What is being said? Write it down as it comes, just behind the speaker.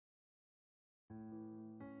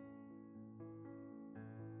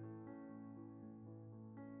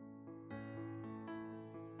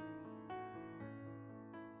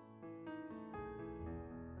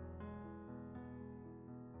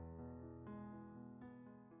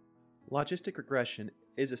Logistic regression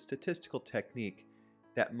is a statistical technique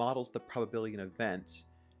that models the probability of an event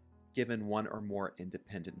given one or more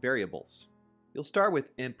independent variables. You'll start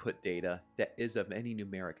with input data that is of any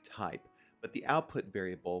numeric type, but the output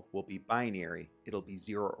variable will be binary. It'll be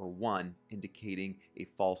 0 or 1, indicating a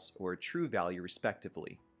false or a true value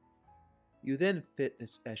respectively. You then fit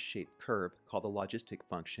this S-shaped curve called the logistic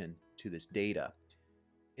function to this data.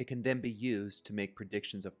 It can then be used to make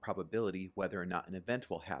predictions of probability whether or not an event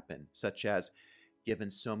will happen, such as, given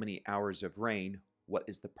so many hours of rain, what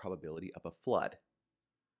is the probability of a flood?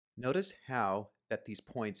 Notice how that these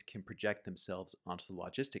points can project themselves onto the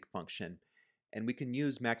logistic function, and we can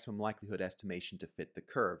use maximum likelihood estimation to fit the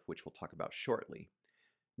curve, which we'll talk about shortly.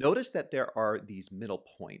 Notice that there are these middle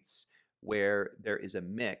points where there is a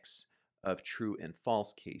mix of true and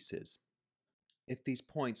false cases. If these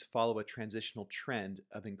points follow a transitional trend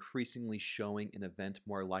of increasingly showing an event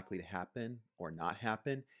more likely to happen or not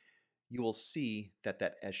happen, you will see that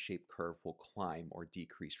that S-shaped curve will climb or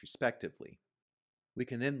decrease respectively. We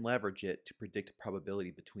can then leverage it to predict a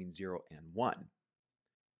probability between 0 and 1.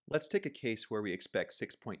 Let's take a case where we expect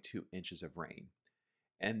 6.2 inches of rain,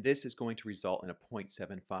 and this is going to result in a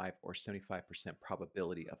 0.75 or 75%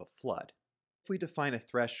 probability of a flood. If we define a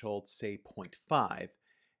threshold, say 0.5,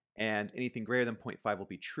 and anything greater than 0.5 will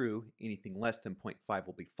be true, anything less than 0.5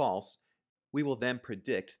 will be false, we will then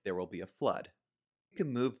predict there will be a flood. We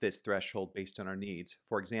can move this threshold based on our needs.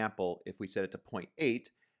 For example, if we set it to 0.8,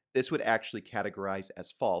 this would actually categorize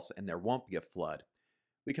as false and there won't be a flood.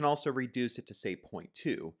 We can also reduce it to say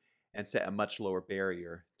 0.2 and set a much lower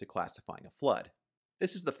barrier to classifying a flood.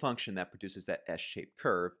 This is the function that produces that S-shaped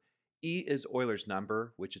curve. E is Euler's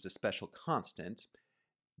number, which is a special constant.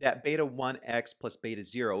 That beta 1x plus beta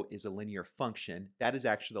 0 is a linear function. That is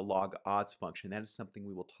actually the log odds function. That is something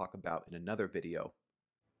we will talk about in another video.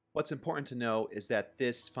 What's important to know is that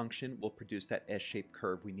this function will produce that S-shaped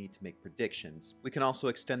curve we need to make predictions. We can also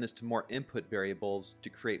extend this to more input variables to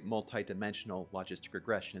create multi-dimensional logistic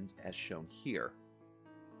regressions as shown here.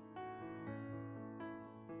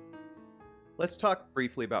 Let's talk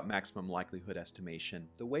briefly about maximum likelihood estimation.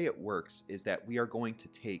 The way it works is that we are going to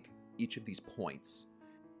take each of these points,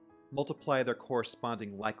 multiply their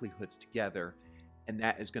corresponding likelihoods together, and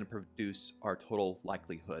that is going to produce our total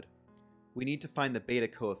likelihood. We need to find the beta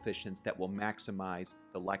coefficients that will maximize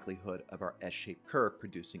the likelihood of our S-shaped curve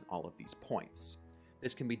producing all of these points.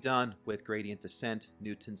 This can be done with gradient descent,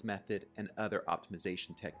 Newton's method, and other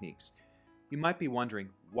optimization techniques. You might be wondering,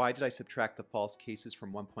 why did I subtract the false cases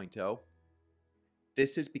from 1.0?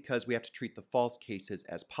 This is because we have to treat the false cases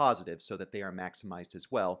as positive so that they are maximized as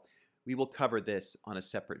well. We will cover this on a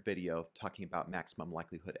separate video talking about maximum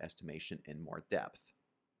likelihood estimation in more depth.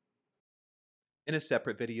 In a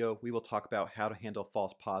separate video, we will talk about how to handle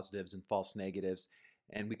false positives and false negatives,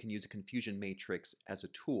 and we can use a confusion matrix as a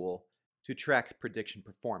tool to track prediction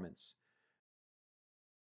performance.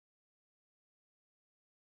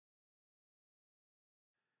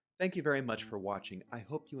 Thank you very much for watching. I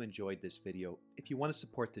hope you enjoyed this video. If you want to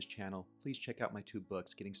support this channel, please check out my 2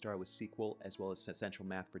 books, Getting Started with SQL, as well as Essential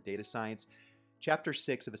Math for Data Science. Chapter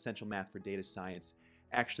 6 of Essential Math for Data Science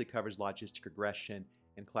actually covers logistic regression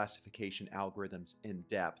and classification algorithms in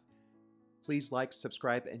depth. Please like,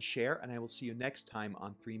 subscribe, and share, and I will see you next time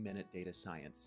on 3-Minute Data Science.